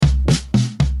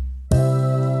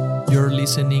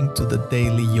listening to the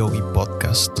Daily Yogi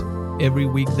Podcast. Every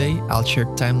weekday, I'll share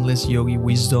timeless yogi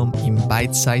wisdom in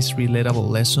bite-sized relatable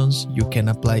lessons you can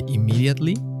apply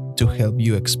immediately to help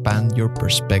you expand your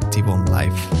perspective on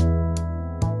life.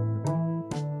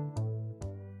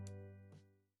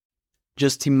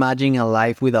 Just imagine a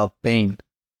life without pain.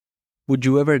 Would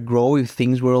you ever grow if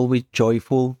things were always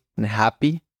joyful and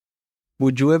happy?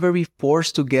 Would you ever be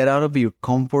forced to get out of your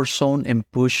comfort zone and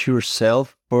push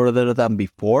yourself further than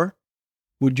before?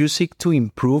 Would you seek to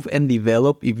improve and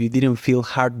develop if you didn't feel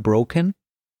heartbroken?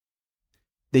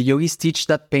 The yogis teach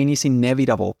that pain is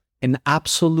inevitable and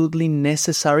absolutely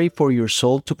necessary for your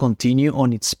soul to continue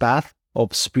on its path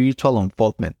of spiritual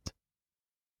unfoldment.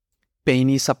 Pain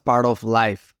is a part of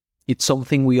life. It's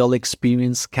something we all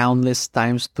experience countless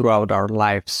times throughout our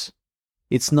lives.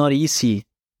 It's not easy,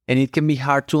 and it can be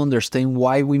hard to understand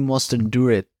why we must endure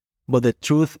it, but the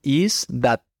truth is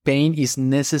that pain is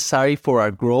necessary for our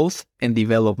growth and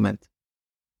development.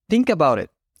 Think about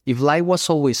it. If life was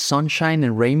always sunshine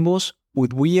and rainbows,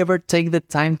 would we ever take the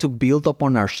time to build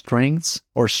upon our strengths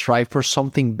or strive for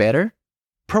something better?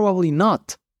 Probably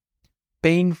not.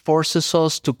 Pain forces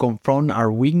us to confront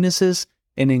our weaknesses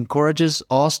and encourages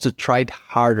us to try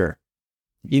harder.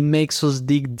 It makes us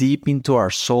dig deep into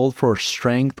our soul for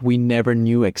strength we never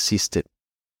knew existed.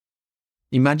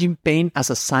 Imagine pain as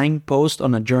a signpost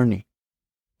on a journey.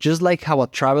 Just like how a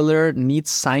traveler needs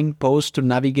signposts to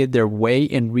navigate their way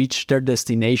and reach their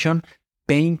destination,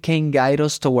 pain can guide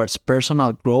us towards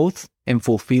personal growth and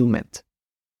fulfillment.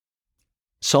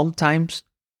 Sometimes,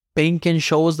 pain can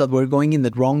show us that we're going in the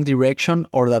wrong direction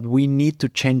or that we need to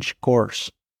change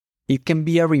course. It can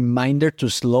be a reminder to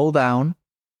slow down,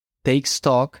 take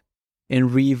stock, and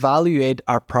reevaluate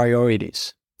our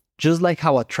priorities. Just like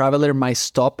how a traveler might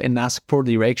stop and ask for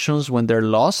directions when they're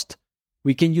lost,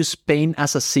 we can use pain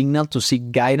as a signal to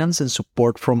seek guidance and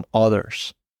support from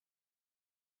others.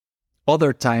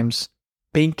 Other times,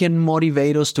 pain can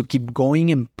motivate us to keep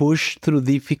going and push through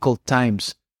difficult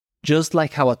times. Just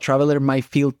like how a traveler might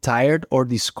feel tired or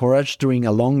discouraged during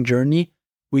a long journey,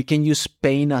 we can use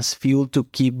pain as fuel to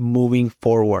keep moving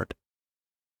forward.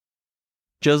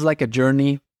 Just like a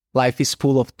journey, life is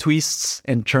full of twists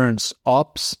and turns,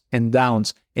 ups and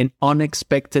downs, and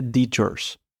unexpected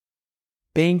detours.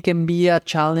 Pain can be a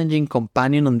challenging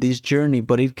companion on this journey,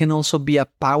 but it can also be a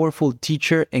powerful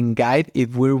teacher and guide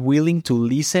if we're willing to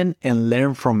listen and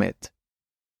learn from it.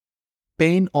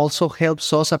 Pain also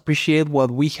helps us appreciate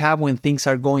what we have when things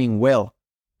are going well.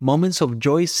 Moments of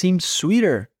joy seem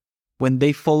sweeter when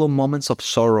they follow moments of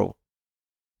sorrow.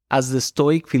 As the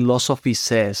Stoic philosophy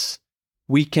says,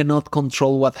 we cannot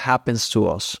control what happens to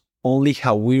us, only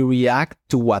how we react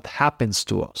to what happens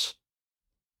to us.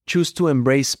 Choose to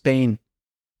embrace pain,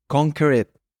 conquer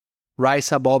it,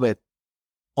 rise above it.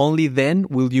 Only then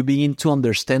will you begin to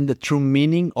understand the true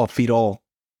meaning of it all.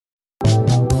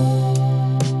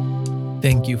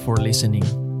 Thank you for listening.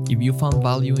 If you found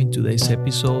value in today's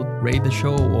episode, rate the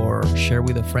show or share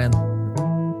with a friend.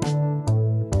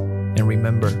 And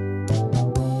remember,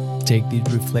 take this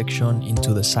reflection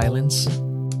into the silence,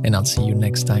 and I'll see you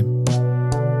next time.